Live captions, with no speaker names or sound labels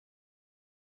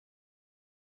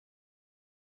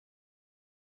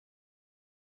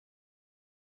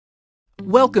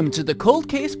Welcome to the Cold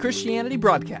Case Christianity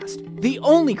broadcast, the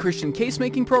only Christian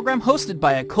case-making program hosted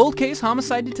by a cold case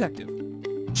homicide detective.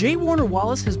 J. Warner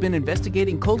Wallace has been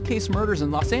investigating cold case murders in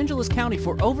Los Angeles County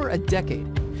for over a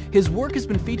decade. His work has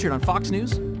been featured on Fox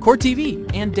News, Court TV,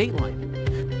 and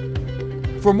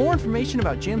Dateline. For more information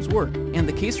about Jim's work and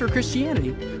the case for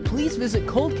Christianity, please visit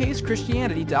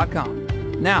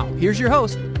coldcasechristianity.com. Now, here's your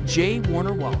host, J.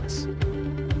 Warner Wallace.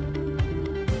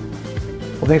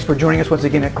 Well, thanks for joining us once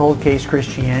again at Cold Case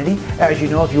Christianity. As you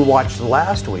know, if you watched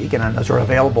last week, and those are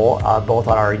available both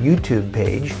on our YouTube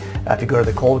page, if you go to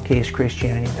the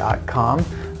coldcasechristianity.com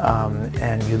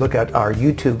and you look at our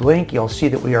YouTube link, you'll see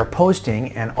that we are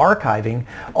posting and archiving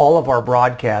all of our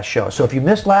broadcast shows. So if you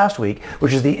missed last week,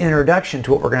 which is the introduction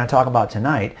to what we're going to talk about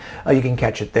tonight, you can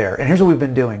catch it there. And here's what we've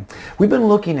been doing. We've been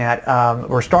looking at,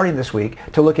 we're starting this week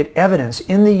to look at evidence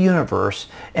in the universe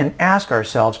and ask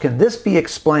ourselves, can this be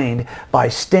explained by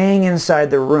staying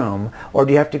inside the room, or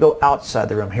do you have to go outside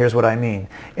the room? Here's what I mean.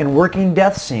 In working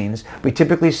death scenes, we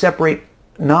typically separate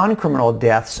non-criminal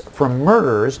deaths from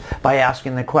murders by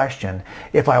asking the question,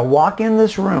 if I walk in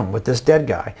this room with this dead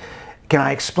guy, can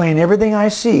I explain everything I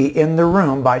see in the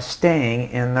room by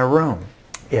staying in the room?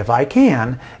 If I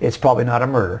can, it's probably not a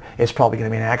murder. It's probably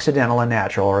going to be an accidental, a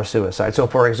natural, or a suicide. So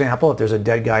for example, if there's a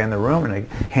dead guy in the room and a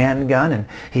handgun and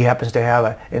he happens to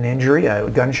have an injury, a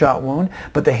gunshot wound,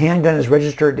 but the handgun is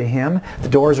registered to him, the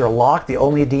doors are locked, the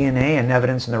only DNA and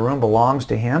evidence in the room belongs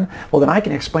to him, well then I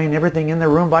can explain everything in the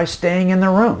room by staying in the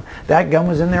room. That gun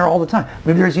was in there all the time.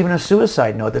 Maybe there's even a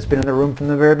suicide note that's been in the room from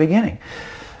the very beginning.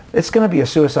 It's going to be a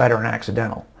suicide or an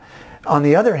accidental. On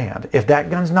the other hand, if that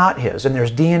gun's not his, and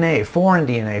there's DNA,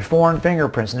 foreign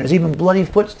fingerprints, and there's even bloody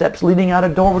footsteps leading out a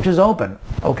door which is open,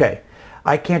 okay,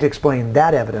 I can't explain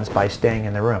that evidence by staying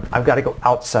in the room. I've got to go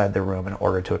outside the room in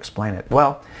order to explain it.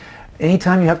 Well,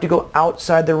 anytime you have to go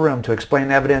outside the room to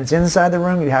explain evidence inside the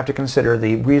room, you have to consider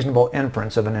the reasonable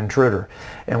inference of an intruder.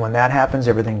 And when that happens,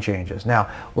 everything changes. Now,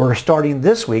 we're starting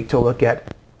this week to look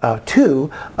at 2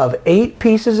 of 8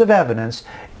 pieces of evidence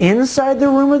inside the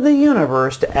room of the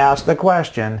universe to ask the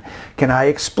question, can I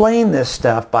explain this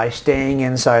stuff by staying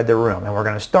inside the room? And we're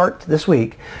going to start this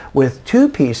week with 2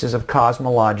 pieces of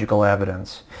cosmological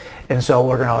evidence. And so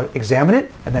we're going to examine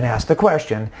it and then ask the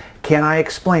question, can I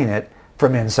explain it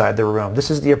from inside the room?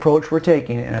 This is the approach we're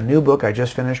taking in a new book I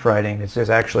just finished writing. It's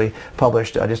actually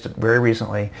published just very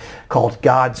recently, called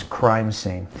God's Crime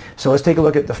Scene. So let's take a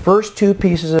look at the first 2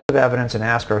 pieces of evidence and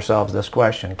ask ourselves this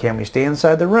question. Can we stay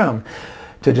inside the room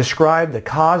to describe the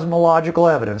cosmological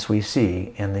evidence we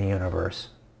see in the universe?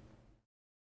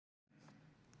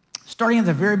 Starting at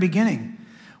the very beginning,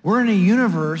 we're in a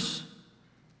universe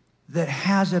that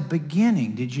has a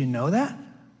beginning. Did you know that?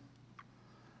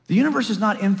 The universe is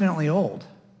not infinitely old.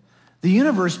 The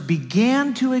universe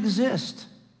began to exist.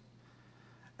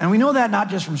 And we know that not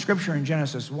just from Scripture in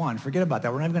Genesis 1. Forget about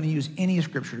that. We're not going to use any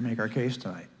Scripture to make our case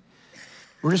tonight.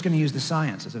 We're just going to use the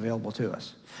science that's available to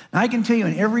us. Now, I can tell you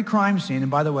in every crime scene,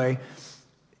 and by the way,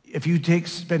 if you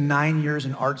spend 9 years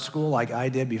in art school like I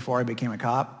did before I became a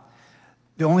cop,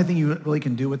 the only thing you really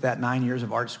can do with that 9 years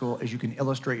of art school is you can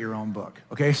illustrate your own book.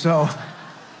 Okay, so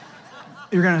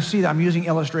you're going to see that I'm using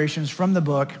illustrations from the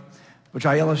book, which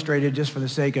I illustrated just for the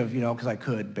sake of, because I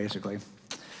could, basically.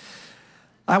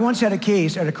 I once had a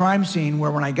case at a crime scene where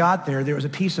when I got there, there was a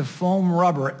piece of foam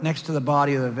rubber next to the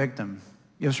body of the victim.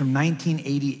 It was from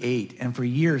 1988, and for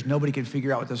years, nobody could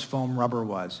figure out what this foam rubber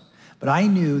was. But I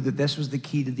knew that this was the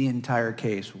key to the entire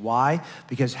case. Why?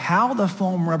 Because how the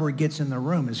foam rubber gets in the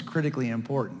room is critically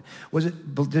important.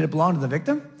 Did it belong to the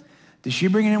victim? Did she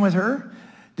bring it in with her?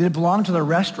 Did it belong to the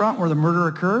restaurant where the murder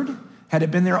occurred? Had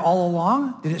it been there all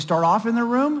along? Did it start off in the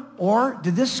room? Or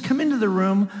did this come into the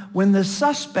room when the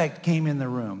suspect came in the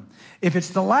room? If it's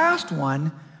the last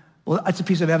one, well, that's a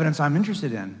piece of evidence I'm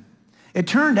interested in. It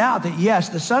turned out that, yes,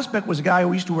 the suspect was a guy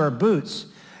who used to wear boots,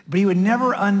 but he would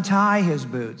never untie his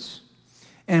boots.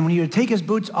 And when he would take his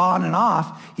boots on and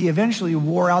off, he eventually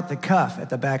wore out the cuff at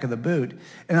the back of the boot.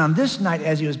 And on this night,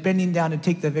 as he was bending down to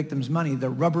take the victim's money, the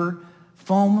rubber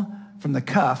foam from the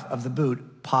cuff of the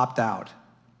boot popped out.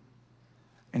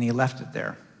 And he left it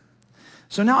there.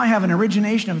 So now I have an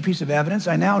origination of a piece of evidence.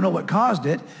 I now know what caused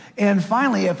it. And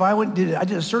finally, if I did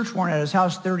a search warrant at his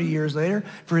house 30 years later,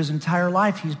 for his entire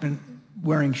life, he's been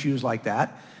wearing shoes like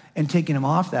that and taking them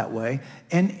off that way.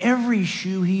 And every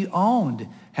shoe he owned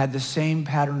had the same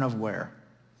pattern of wear.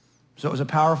 So it was a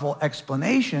powerful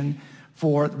explanation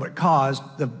for what caused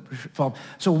the foam.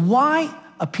 So why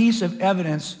a piece of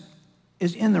evidence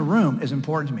is in the room is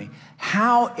important to me.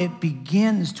 How it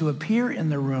begins to appear in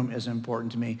the room is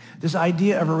important to me. This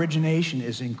idea of origination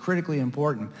is critically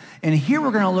important. And here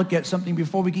we're going to look at something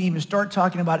before we can even start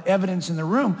talking about evidence in the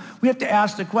room. We have to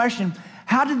ask the question,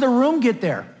 how did the room get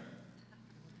there?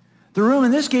 The room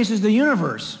in this case is the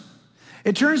universe.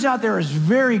 It turns out there is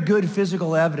very good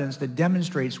physical evidence that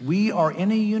demonstrates we are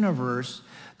in a universe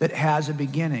that has a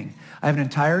beginning. I have an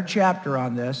entire chapter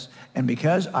on this, and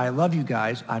because I love you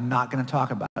guys, I'm not going to talk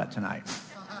about it tonight.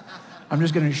 I'm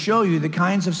just going to show you the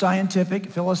kinds of scientific,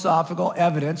 philosophical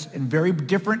evidence in very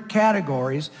different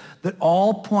categories that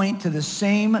all point to the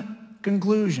same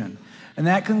conclusion. And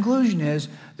that conclusion is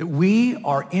that we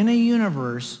are in a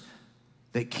universe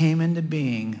that came into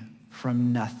being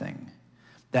from nothing.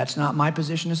 That's not my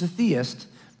position as a theist.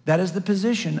 That is the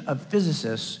position of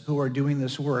physicists who are doing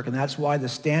this work, and that's why the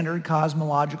standard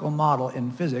cosmological model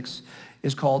in physics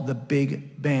is called the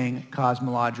Big Bang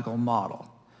cosmological model.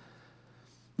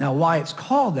 Now, why it's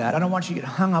called that, I don't want you to get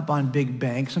hung up on Big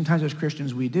Bang. Sometimes as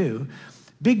Christians we do.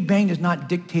 Big Bang does not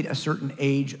dictate a certain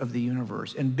age of the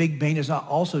universe, and Big Bang does not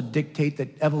also dictate that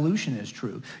evolution is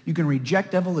true. You can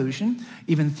reject evolution,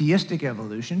 even theistic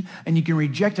evolution, and you can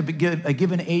reject a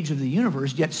given age of the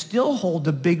universe, yet still hold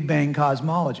the Big Bang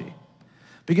cosmology.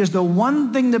 Because the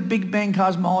one thing the Big Bang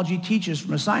cosmology teaches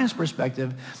from a science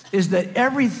perspective is that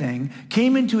everything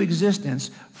came into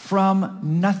existence from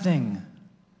nothing.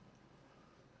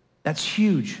 That's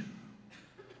huge.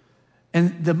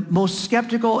 And the most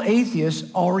skeptical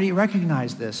atheists already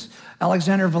recognize this.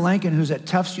 Alexander Vilenkin, who's at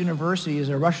Tufts University, is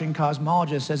a Russian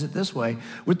cosmologist, says it this way: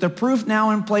 with the proof now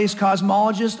in place,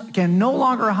 cosmologists can no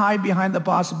longer hide behind the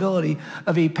possibility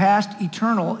of a past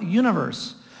eternal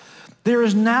universe. There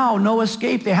is now no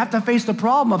escape. They have to face the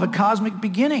problem of a cosmic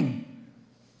beginning.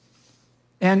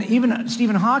 And even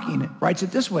Stephen Hawking writes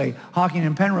it this way. Hawking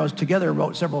and Penrose together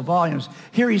wrote several volumes.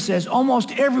 Here he says,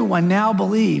 almost everyone now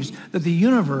believes that the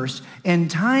universe and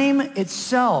time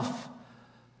itself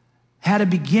had a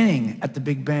beginning at the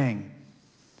Big Bang.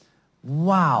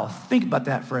 Wow, think about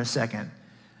that for a second.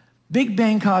 Big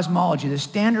Bang cosmology, the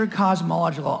standard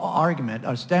cosmological argument,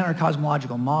 or standard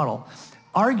cosmological model,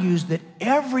 argues that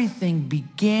everything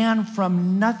began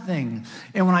from nothing.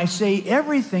 And when I say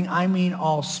everything, I mean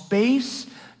all space,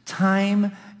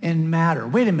 time, and matter.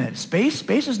 Wait a minute, space?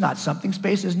 Space is not something,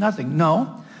 space is nothing.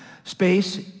 No,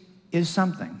 space is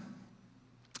something.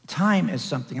 Time is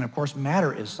something, and of course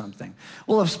matter is something.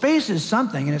 Well, if space is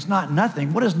something and it's not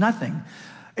nothing, what is nothing?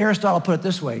 Aristotle put it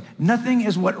this way: nothing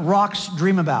is what rocks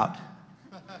dream about.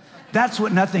 That's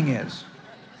what nothing is.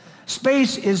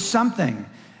 Space is something.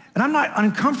 And I'm not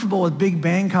uncomfortable with Big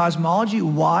Bang cosmology.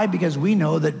 Why? Because we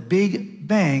know that big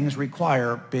bangs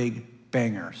require big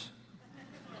bangers.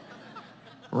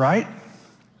 Right?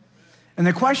 And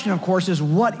the question, of course, is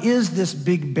what is this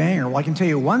big banger? Well, I can tell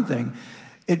you one thing.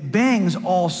 It bangs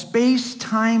all space,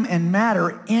 time, and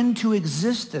matter into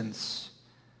existence,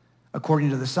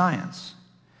 according to the science.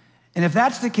 And if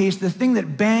that's the case, the thing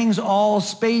that bangs all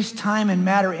space, time, and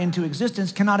matter into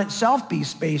existence cannot itself be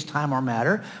space, time, or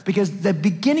matter, because the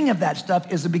beginning of that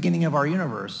stuff is the beginning of our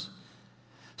universe.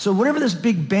 So whatever this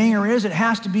big banger is, it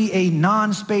has to be a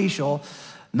non-spatial,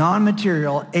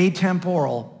 non-material,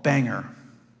 atemporal banger.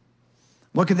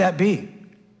 What could that be?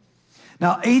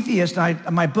 Now, atheists,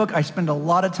 in my book, I spend a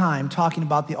lot of time talking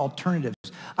about the alternatives.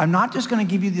 I'm not just going to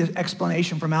give you the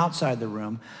explanation from outside the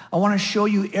room. I want to show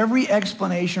you every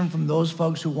explanation from those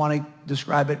folks who want to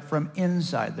describe it from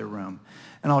inside the room.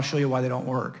 And I'll show you why they don't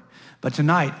work. But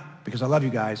tonight, because I love you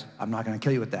guys, I'm not going to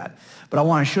kill you with that. But I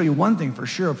want to show you one thing for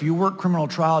sure. If you work criminal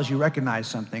trials, you recognize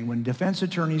something. When defense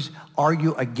attorneys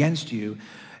argue against you,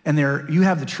 and you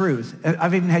have the truth.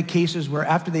 I've even had cases where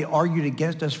after they argued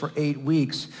against us for 8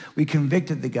 weeks, we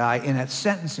convicted the guy, and at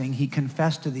sentencing, he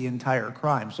confessed to the entire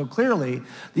crime. So clearly,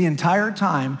 the entire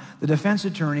time, the defense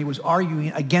attorney was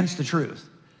arguing against the truth.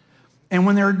 And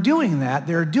when they're doing that,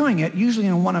 they're doing it usually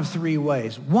in one of three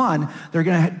ways. One, they're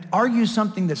going to argue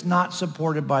something that's not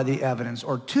supported by the evidence.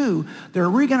 Or two, they're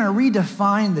going to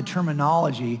redefine the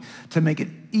terminology to make it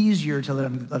easier to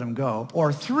let them go.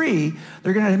 Or three,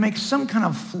 they're going to make some kind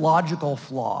of logical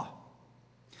flaw.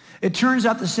 It turns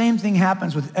out the same thing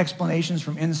happens with explanations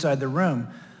from inside the room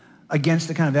against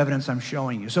the kind of evidence I'm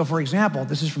showing you. So for example,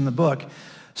 this is from the book.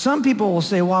 Some people will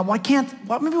say, well,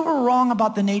 maybe we're wrong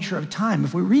about the nature of time.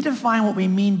 If we redefine what we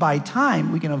mean by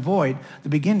time, we can avoid the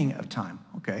beginning of time.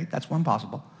 Okay, that's one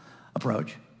possible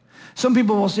approach. Some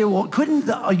people will say, well, couldn't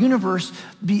the universe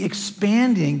be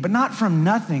expanding, but not from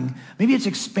nothing? Maybe it's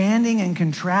expanding and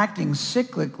contracting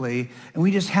cyclically, and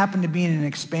we just happen to be in an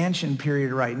expansion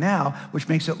period right now, which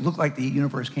makes it look like the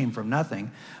universe came from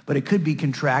nothing. But it could be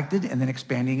contracted and then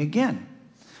expanding again.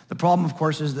 The problem, of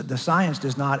course, is that the science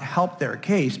does not help their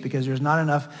case because there's not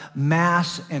enough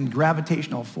mass and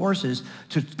gravitational forces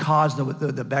to cause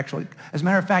the actual. As a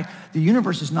matter of fact, the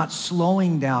universe is not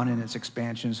slowing down in its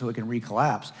expansion so it can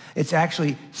recollapse. It's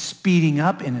actually speeding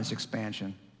up in its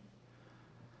expansion.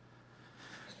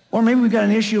 Or maybe we've got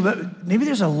an issue, but maybe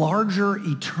there's a larger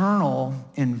eternal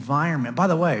environment. By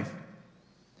the way,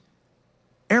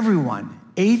 everyone,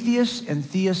 atheists and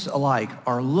theists alike,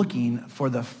 are looking for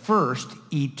the first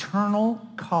eternal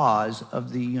cause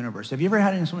of the universe. Have you ever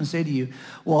had someone say to you,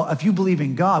 well, if you believe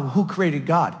in God, who created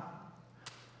God?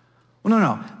 Well,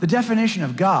 no. The definition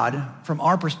of God, from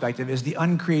our perspective, is the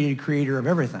uncreated creator of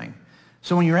everything.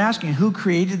 So when you're asking who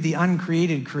created the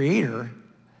uncreated creator,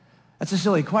 that's a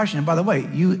silly question. And by the way,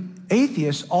 you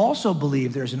atheists also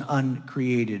believe there's an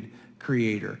uncreated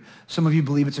creator. Some of you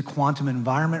believe it's a quantum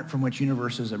environment from which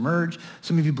universes emerge.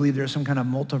 Some of you believe there's some kind of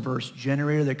multiverse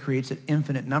generator that creates an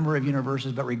infinite number of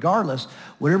universes. But regardless,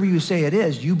 whatever you say it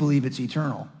is, you believe it's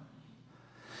eternal.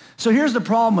 So here's the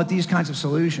problem with these kinds of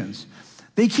solutions.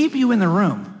 They keep you in the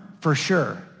room, for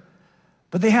sure,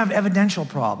 but they have evidential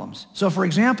problems. So for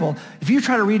example, if you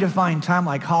try to redefine time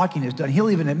like Hawking has done, he'll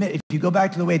even admit if you go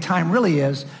back to the way time really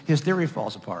is, his theory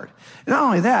falls apart. And not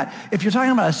only that, if you're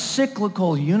talking about a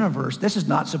cyclical universe, this is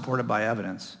not supported by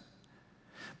evidence.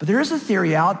 But there is a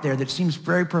theory out there that seems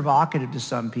very provocative to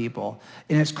some people,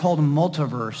 and it's called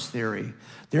multiverse theory.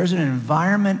 There's an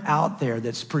environment out there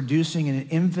that's producing an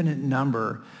infinite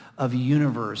number of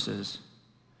universes.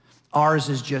 Ours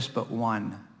is just but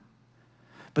one.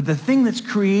 But the thing that's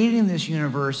creating this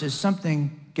universe is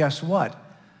something, guess what?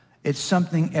 It's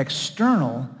something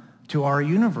external to our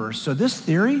universe. So this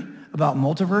theory about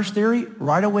multiverse theory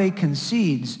right away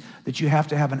concedes that you have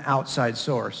to have an outside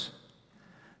source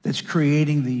that's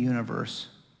creating the universe.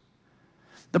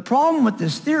 The problem with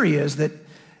this theory is that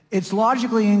it's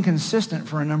logically inconsistent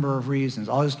for a number of reasons.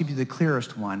 I'll just give you the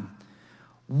clearest one.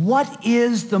 What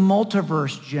is the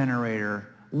multiverse generator?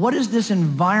 What is this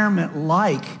environment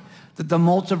like that the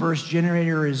multiverse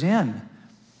generator is in?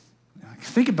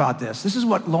 Think about this. This is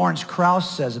what Lawrence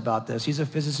Krauss says about this. He's a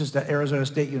physicist at Arizona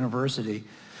State University.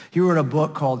 He wrote a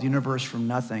book called Universe from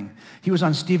Nothing. He was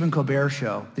on Stephen Colbert's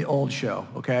show, the old show,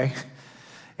 okay?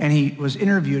 And he was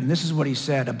interviewed, and this is what he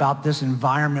said about this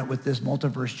environment with this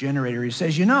multiverse generator. He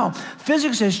says,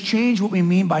 physics has changed what we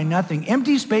mean by nothing.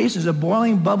 Empty space is a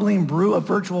boiling, bubbling brew of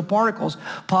virtual particles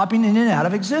popping in and out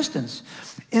of existence.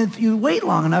 And if you wait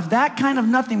long enough, that kind of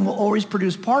nothing will always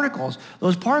produce particles.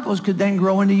 Those particles could then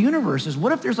grow into universes.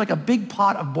 What if there's like a big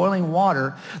pot of boiling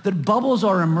water that bubbles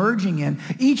are emerging in?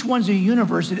 Each one's a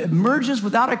universe. It emerges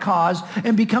without a cause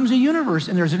and becomes a universe,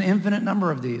 and there's an infinite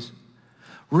number of these.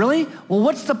 Really? Well,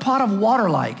 what's the pot of water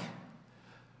like?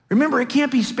 Remember, it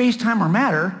can't be space, time, or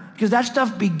matter because that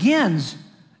stuff begins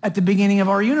at the beginning of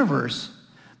our universe.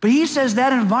 But he says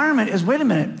that environment is, wait a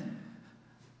minute,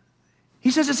 he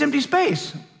says it's empty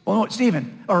space. Well, no,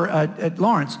 Stephen, or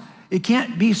Lawrence, it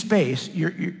can't be space.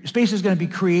 Your space is going to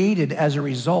be created as a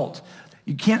result.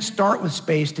 You can't start with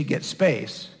space to get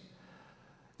space.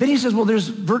 Then he says, well, there's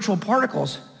virtual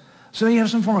particles. So you have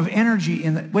some form of energy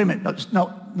in the, wait a minute,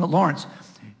 no, Lawrence.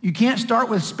 You can't start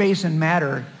with space and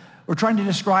matter. We're trying to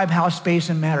describe how space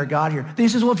and matter got here. Then he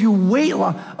says, well, if you wait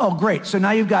long, oh, great, so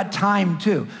now you've got time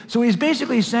too. So what he's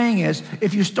basically saying is,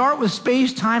 if you start with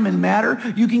space, time, and matter,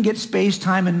 you can get space,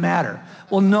 time, and matter.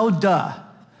 Well, no duh.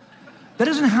 That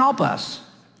doesn't help us.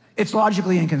 It's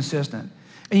logically inconsistent.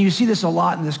 And you see this a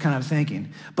lot in this kind of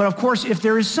thinking. But of course, if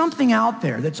there is something out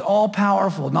there that's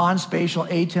all-powerful, non-spatial,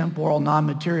 atemporal,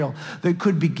 non-material, that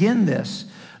could begin this,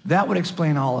 that would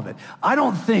explain all of it. I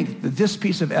don't think that this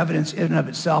piece of evidence in and of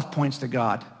itself points to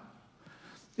God.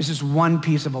 This is one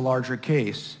piece of a larger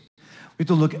case. We have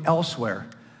to look elsewhere.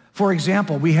 For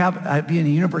example, we have being a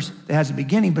universe that has a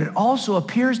beginning, but it also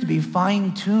appears to be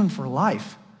fine-tuned for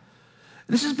life.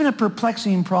 This has been a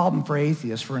perplexing problem for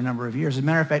atheists for a number of years. As a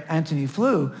matter of fact, Antony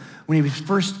Flew, when he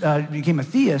first became a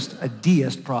theist, a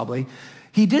deist probably,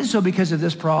 he did so because of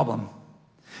this problem.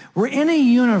 We're in a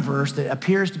universe that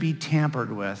appears to be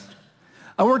tampered with.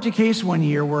 I worked a case one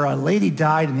year where a lady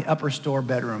died in the upper floor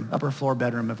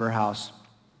bedroom of her house.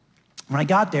 When I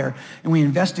got there and we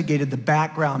investigated the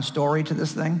background story to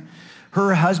this thing,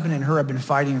 her husband and her had been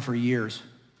fighting for years.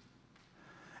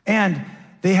 And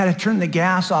they had to turn the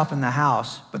gas off in the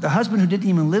house, but the husband, who didn't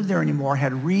even live there anymore,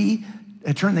 had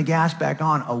had turned the gas back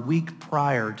on a week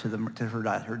prior to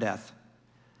her death.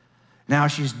 Now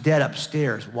she's dead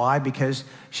upstairs. Why? Because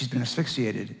she's been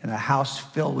asphyxiated in a house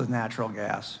filled with natural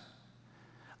gas.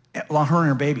 Well, her and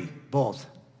her baby, both.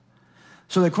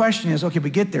 So the question is, okay, we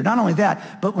get there. Not only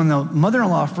that, but when the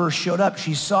mother-in-law first showed up,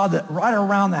 she saw that right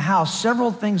around the house,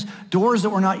 several things, doors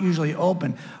that were not usually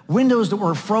open, windows that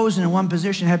were frozen in one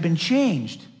position had been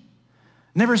changed.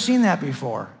 Never seen that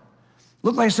before.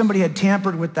 Looked like somebody had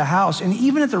tampered with the house. And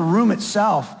even at the room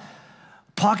itself,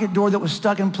 pocket door that was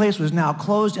stuck in place was now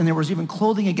closed, and there was even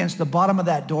clothing against the bottom of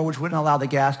that door which wouldn't allow the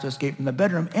gas to escape from the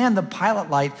bedroom, and the pilot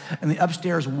light and the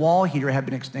upstairs wall heater had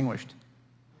been extinguished.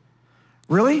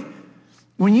 Really?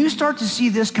 When you start to see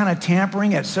this kind of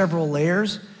tampering at several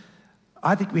layers,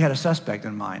 I think we had a suspect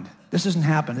in mind. This doesn't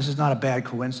happen. This is not a bad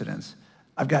coincidence.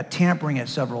 I've got tampering at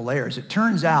several layers. It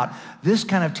turns out this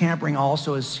kind of tampering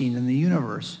also is seen in the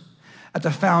universe. At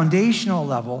the foundational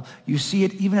level, you see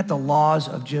it even at the laws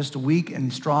of just weak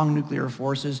and strong nuclear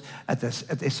forces at the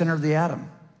center of the atom.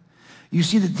 You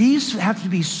see that these have to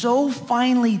be so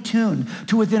finely tuned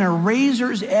to within a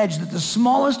razor's edge that the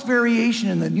smallest variation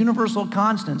in the universal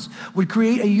constants would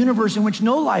create a universe in which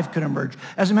no life could emerge.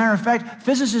 As a matter of fact,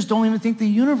 physicists don't even think the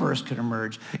universe could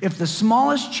emerge. If the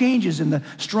smallest changes in the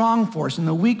strong force, in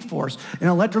the weak force, in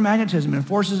electromagnetism, in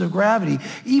forces of gravity,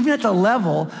 even at the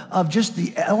level of just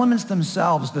the elements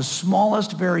themselves, the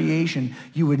smallest variation,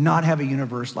 you would not have a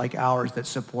universe like ours that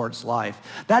supports life.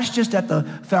 That's just at the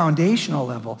foundational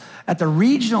level. At the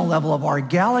regional level of our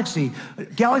galaxy,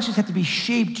 galaxies have to be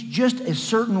shaped just a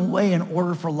certain way in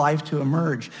order for life to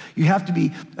emerge. You have to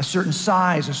be a certain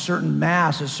size, a certain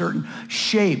mass, a certain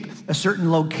shape, a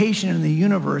certain location in the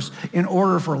universe in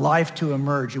order for life to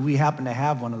emerge. And we happen to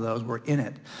have one of those. We're in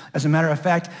it. As a matter of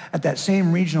fact, at that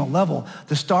same regional level,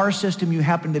 the star system you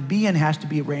happen to be in has to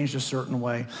be arranged a certain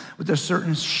way, with a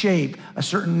certain shape, a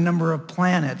certain number of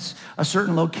planets, a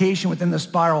certain location within the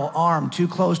spiral arm. Too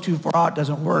close, too far out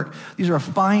doesn't work. These are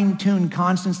fine-tuned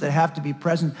constants that have to be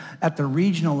present at the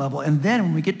regional level. And then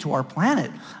when we get to our planet,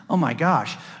 oh my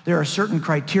gosh, there are certain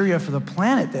criteria for the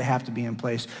planet that have to be in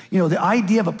place. You know, the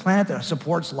idea of a planet that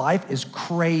supports life is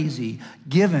crazy,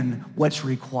 given what's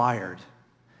required.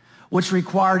 What's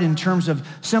required in terms of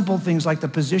simple things like the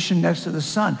position next to the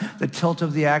sun, the tilt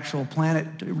of the actual planet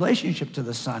relationship to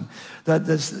the sun,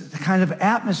 the kind of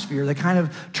atmosphere, the kind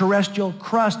of terrestrial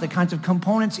crust, the kinds of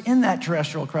components in that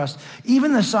terrestrial crust,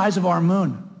 even the size of our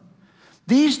moon.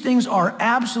 These things are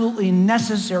absolutely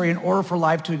necessary in order for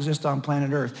life to exist on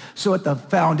planet Earth. So at the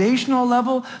foundational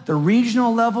level, the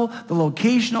regional level, the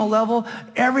locational level,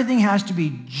 everything has to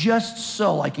be just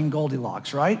so, like in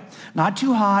Goldilocks, right? Not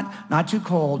too hot, not too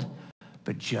cold,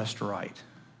 but just right.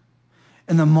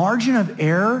 And the margin of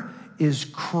error is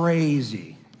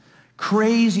crazy.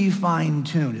 Crazy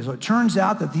fine-tuned. So it turns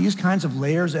out that these kinds of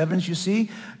layers of evidence you see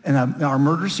in our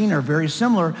murder scene are very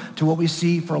similar to what we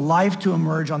see for life to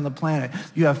emerge on the planet.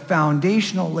 You have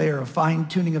foundational layer of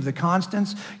fine-tuning of the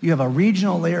constants. You have a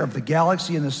regional layer of the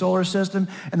galaxy and the solar system,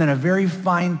 and then a very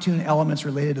fine-tuned elements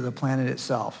related to the planet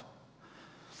itself.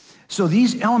 So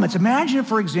these elements, imagine,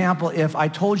 for example, if I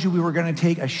told you we were going to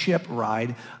take a ship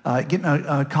ride, get in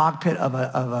a cockpit of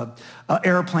an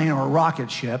airplane or a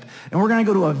rocket ship, and we're going to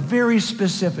go to a very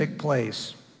specific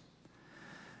place.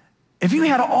 If you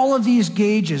had all of these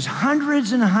gauges,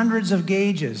 hundreds and hundreds of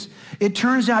gauges, it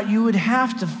turns out you would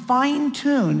have to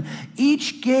fine-tune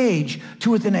each gauge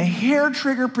to within a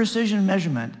hair-trigger precision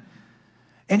measurement.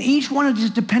 And each one of these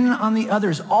is dependent on the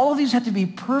others. All of these have to be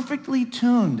perfectly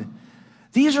tuned.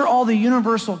 These are all the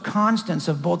universal constants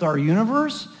of both our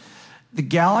universe, the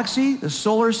galaxy, the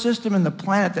solar system, and the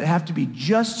planet that have to be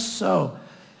just so.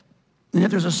 And if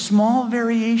there's a small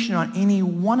variation on any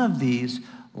one of these,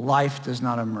 life does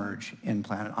not emerge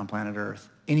on planet Earth,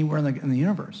 anywhere in the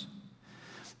universe.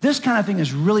 This kind of thing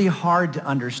is really hard to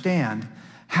understand,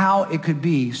 how it could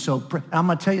be so. I'm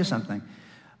going to tell you something.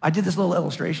 I did this little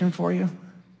illustration for you.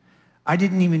 I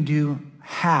didn't even do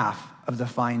half of the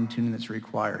fine-tuning that's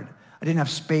required. I didn't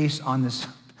have space on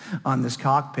this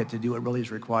cockpit to do what really is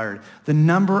required. The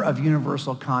number of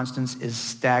universal constants is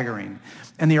staggering,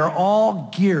 and they are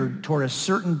all geared toward a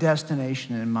certain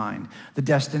destination in mind. The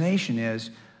destination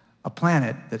is a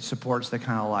planet that supports the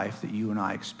kind of life that you and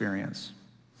I experience.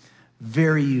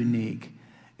 Very unique.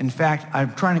 In fact,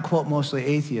 I'm trying to quote mostly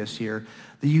atheists here.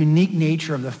 The unique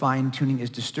nature of the fine-tuning is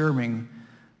disturbing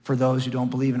for those who don't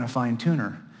believe in a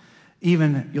fine-tuner.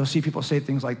 Even, you'll see people say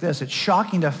things like this: it's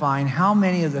shocking to find how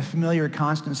many of the familiar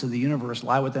constants of the universe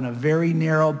lie within a very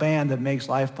narrow band that makes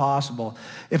life possible.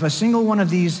 If a single one of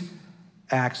these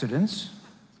accidents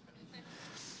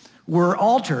were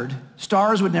altered,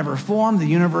 stars would never form, the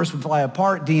universe would fly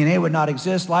apart, DNA would not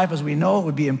exist, life as we know it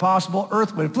would be impossible,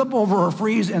 Earth would flip over or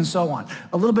freeze, and so on.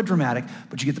 A little bit dramatic,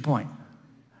 but you get the point.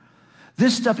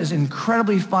 This stuff is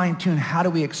incredibly fine-tuned. How do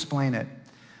we explain it?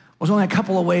 Well, there's only a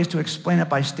couple of ways to explain it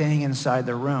by staying inside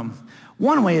the room.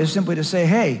 One way is simply to say,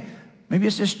 hey, maybe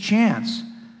it's just chance.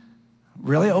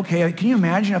 Really? Okay, can you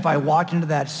imagine if I walked into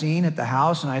that scene at the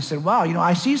house and I said, wow,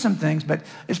 I see some things, but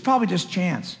it's probably just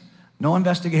chance. No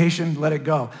investigation, let it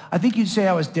go. I think you'd say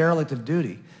I was derelict of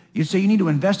duty. You'd say you need to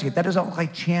investigate. That doesn't look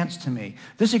like chance to me.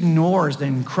 This ignores the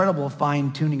incredible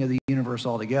fine-tuning of the universe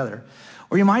altogether.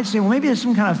 Or you might say, well, maybe there's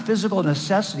some kind of physical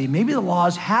necessity. Maybe the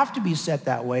laws have to be set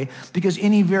that way because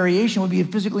any variation would be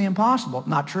physically impossible.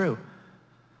 Not true.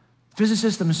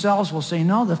 Physicists themselves will say,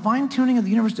 no, the fine-tuning of the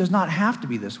universe does not have to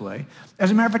be this way. As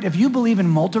a matter of fact, if you believe in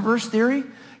multiverse theory,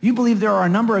 you believe there are a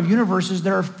number of universes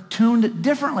that are tuned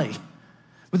differently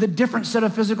with a different set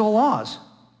of physical laws.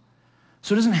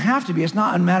 So it doesn't have to be. It's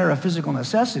not a matter of physical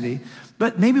necessity.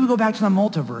 But maybe we go back to the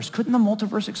multiverse. Couldn't the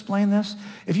multiverse explain this?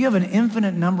 If you have an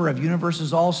infinite number of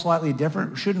universes all slightly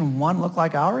different, shouldn't one look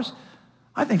like ours?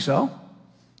 I think so.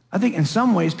 I think in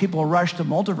some ways people rush to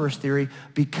multiverse theory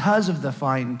because of the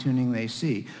fine-tuning they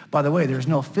see. By the way, there's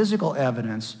no physical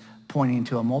evidence pointing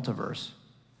to a multiverse.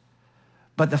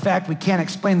 But the fact we can't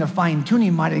explain the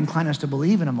fine-tuning might incline us to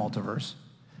believe in a multiverse.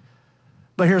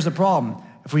 But here's the problem.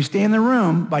 If we stay in the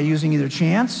room by using either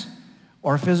chance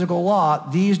or physical law,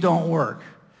 these don't work.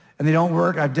 And they don't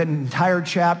work. I've done entire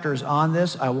chapters on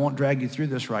this. I won't drag you through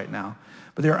this right now.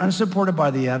 But they're unsupported by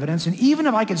the evidence. And even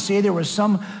if I could say there was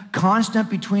some constant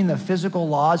between the physical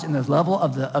laws and the level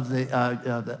of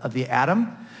the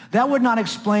atom, that would not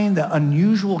explain the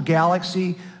unusual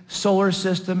galaxy, solar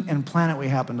system, and planet we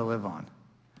happen to live on.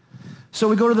 So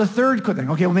we go to the third quick thing.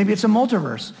 Okay, well, maybe it's a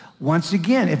multiverse. Once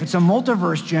again, if it's a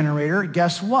multiverse generator,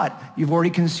 guess what? You've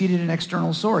already conceded an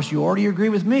external source. You already agree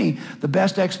with me. The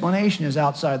best explanation is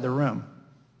outside the room,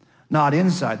 not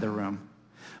inside the room.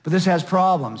 But this has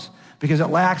problems because it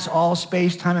lacks all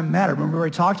space, time, and matter. Remember, we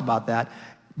already talked about that.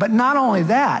 But not only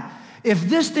that, if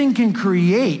this thing can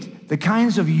create the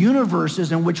kinds of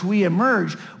universes in which we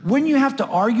emerge, wouldn't you have to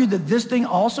argue that this thing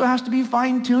also has to be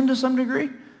fine-tuned to some degree?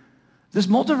 This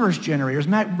multiverse generator,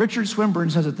 Richard Swinburne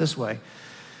says it this way.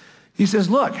 He says,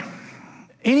 look,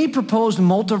 any proposed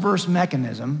multiverse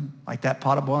mechanism, like that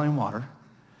pot of boiling water,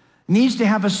 needs to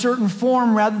have a certain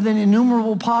form rather than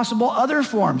innumerable possible other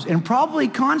forms, and probably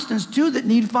constants too that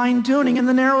need fine-tuning in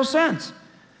the narrow sense.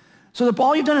 So that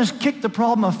all you've done is kick the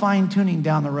problem of fine-tuning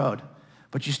down the road,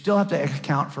 but you still have to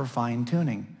account for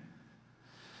fine-tuning.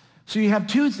 So you have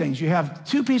two things. You have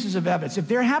two pieces of evidence. If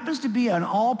there happens to be an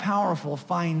all-powerful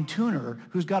fine-tuner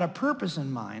who's got a purpose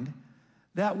in mind,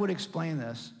 that would explain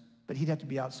this, but he'd have to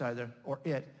be outside the, or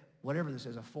it, whatever this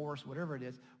is, a force, whatever it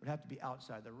is, would have to be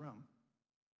outside the room.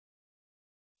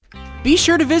 Be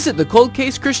sure to visit the Cold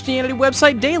Case Christianity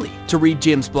website daily to read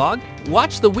Jim's blog,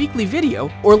 watch the weekly video,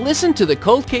 or listen to the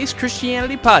Cold Case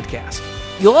Christianity podcast.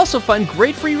 You'll also find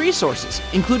great free resources,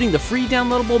 including the free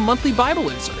downloadable monthly Bible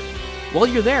insert. While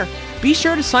you're there, be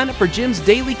sure to sign up for Jim's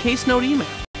daily case note email.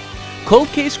 Cold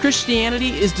Case Christianity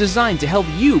is designed to help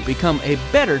you become a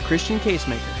better Christian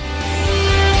casemaker.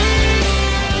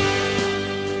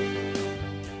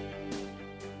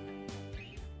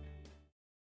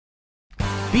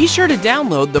 Be sure to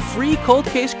download the free Cold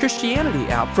Case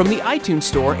Christianity app from the iTunes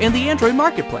Store and the Android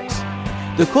Marketplace.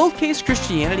 The Cold Case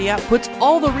Christianity app puts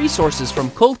all the resources from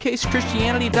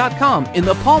coldcasechristianity.com in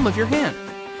the palm of your hand.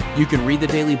 You can read the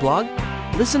daily blog,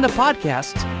 listen to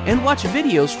podcasts, and watch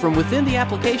videos from within the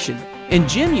application. And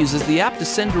Jim uses the app to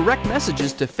send direct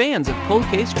messages to fans of Cold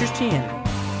Case Christianity.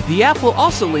 The app will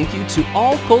also link you to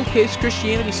all Cold Case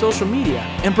Christianity social media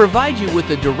and provide you with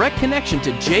a direct connection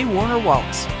to J. Warner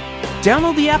Wallace.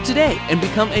 Download the app today and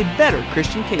become a better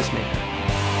Christian casemaker.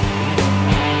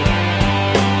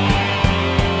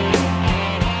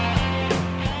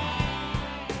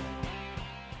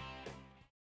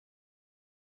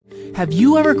 Have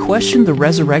you ever questioned the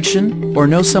resurrection or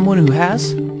know someone who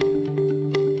has?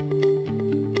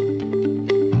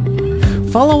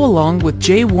 Follow along with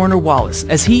J. Warner Wallace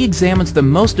as he examines the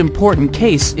most important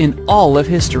case in all of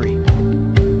history.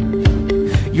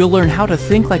 You'll learn how to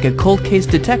think like a cold case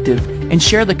detective and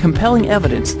share the compelling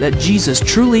evidence that Jesus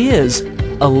truly is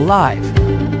alive.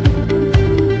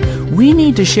 We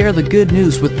need to share the good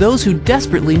news with those who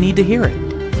desperately need to hear it.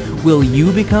 Will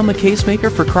you become a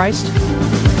casemaker for Christ?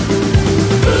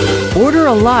 Order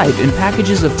Alive in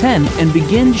packages of 10 and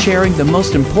begin sharing the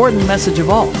most important message of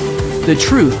all, the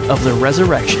truth of the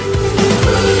resurrection.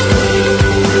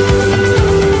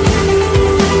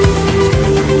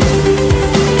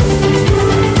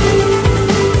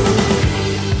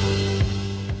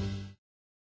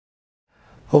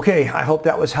 Okay, I hope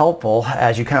that was helpful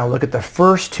as you kind of look at the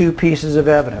first two pieces of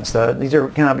evidence. These are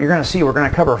kind of, you're going to see we're going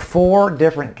to cover 4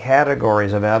 different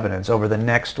categories of evidence over the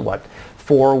next,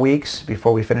 4 weeks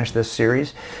before we finish this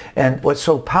series. And what's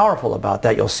so powerful about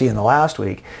that, you'll see in the last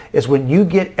week, is when you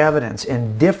get evidence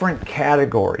in different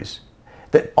categories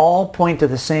that all point to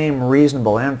the same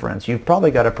reasonable inference, you've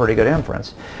probably got a pretty good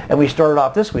inference. And we started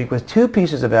off this week with 2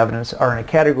 pieces of evidence are in a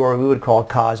category we would call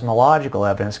cosmological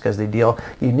evidence because they deal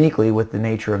uniquely with the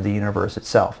nature of the universe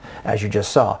itself. As you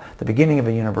just saw, the beginning of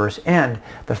a universe and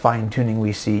the fine-tuning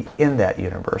we see in that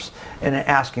universe. And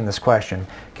asking this question,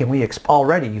 can we,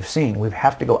 already you've seen, we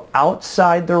have to go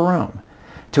outside the room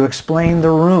to explain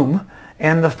the room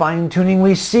and the fine-tuning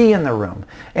we see in the room.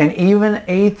 And even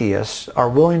atheists are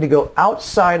willing to go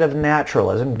outside of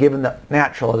naturalism, given that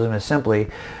naturalism is simply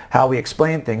how we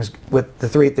explain things with the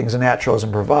 3 things that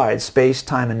naturalism provides: space,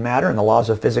 time, and matter, and the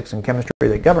laws of physics and chemistry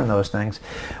that govern those things.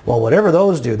 Well, whatever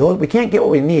those do, we can't get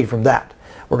what we need from that.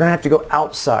 We're going to have to go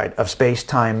outside of space,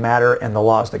 time, matter, and the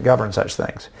laws that govern such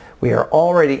things. We are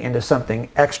already into something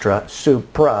extra,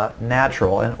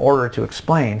 supranatural, in order to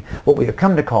explain what we have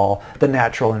come to call the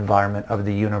natural environment of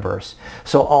the universe.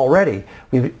 So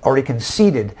we've already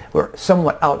conceded we're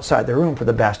somewhat outside the room for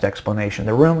the best explanation.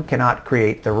 The room cannot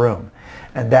create the room,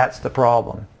 and that's the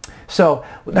problem. So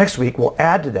next week we'll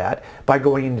add to that by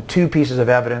going into 2 pieces of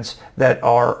evidence that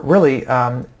are really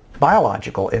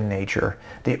biological in nature: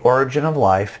 the origin of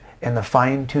life and the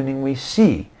fine-tuning we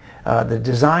see,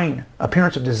 the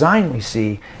appearance of design we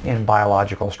see in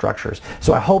biological structures.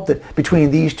 So I hope that between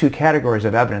these 2 categories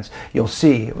of evidence, you'll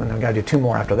see, and I'm going to do 2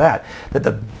 more after that, that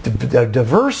the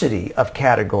diversity of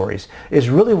categories is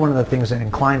really one of the things that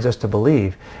inclines us to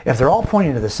believe, if they're all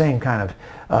pointing to the same kind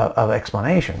of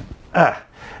explanation.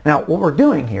 Now, what we're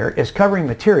doing here is covering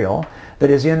material that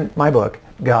is in my book,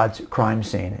 God's Crime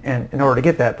Scene. And in order to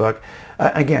get that book,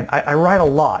 again, I write a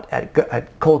lot at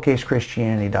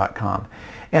coldcasechristianity.com.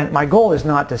 And my goal is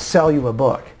not to sell you a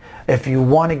book. If you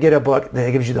want to get a book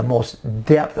that gives you the most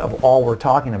depth of all we're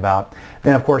talking about,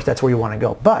 then of course that's where you want to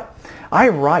go. But I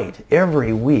write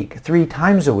every week, 3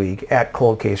 times a week at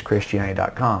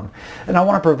coldcasechristianity.com. And I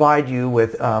want to provide you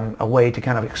with a way to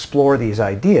kind of explore these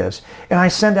ideas. And I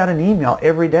send out an email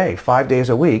every day, 5 days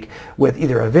a week, with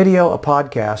either a video, a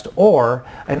podcast, or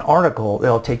an article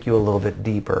that'll take you a little bit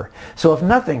deeper. So if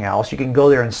nothing else, you can go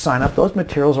there and sign up. Those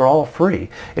materials are all free.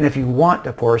 And if you want,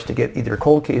 of course, to get either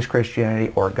Cold Case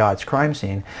Christianity or God's Crime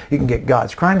Scene, you can get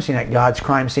God's Crime Scene at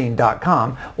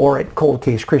godscrimescene.com or at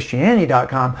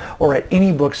coldcasechristianity.com or at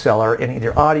any bookseller in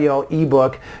either audio,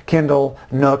 ebook, Kindle,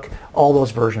 Nook. All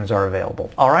those versions are available.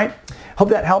 All right? Hope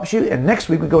that helps you. And next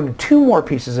week we go into 2 more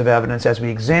pieces of evidence as we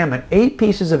examine 8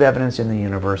 pieces of evidence in the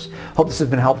universe. Hope this has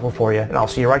been helpful for you, and I'll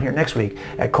see you right here next week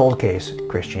at Cold Case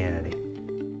Christianity.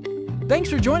 Thanks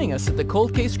for joining us at the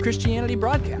Cold Case Christianity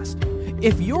broadcast.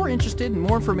 If you're interested in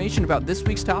more information about this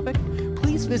week's topic,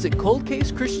 please visit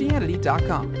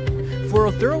coldcasechristianity.com. For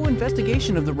a thorough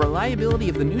investigation of the reliability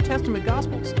of the New Testament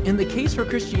Gospels in the case for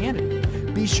Christianity,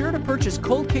 be sure to purchase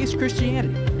Cold Case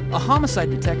Christianity. A homicide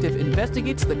detective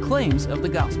investigates the claims of the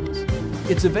Gospels.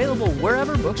 It's available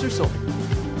wherever books are sold.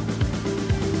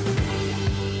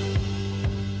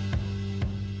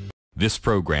 This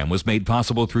program was made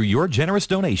possible through your generous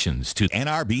donations to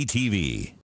NRB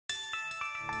TV.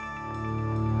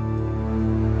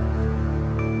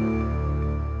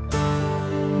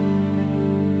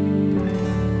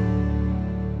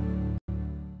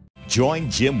 Join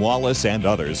Jim Wallace and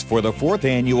others for the 4th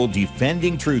Annual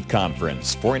Defending Truth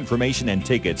Conference. For information and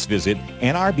tickets, visit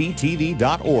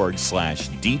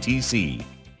nrbtv.org/DTC.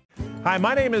 Hi,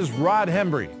 my name is Rod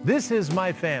Hembry. This is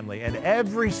my family, and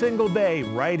every single day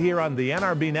right here on the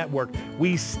NRB Network,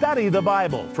 we study the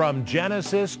Bible from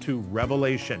Genesis to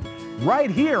Revelation.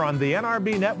 Right here on the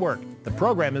NRB Network. The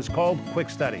program is called Quick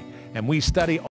Study, and we study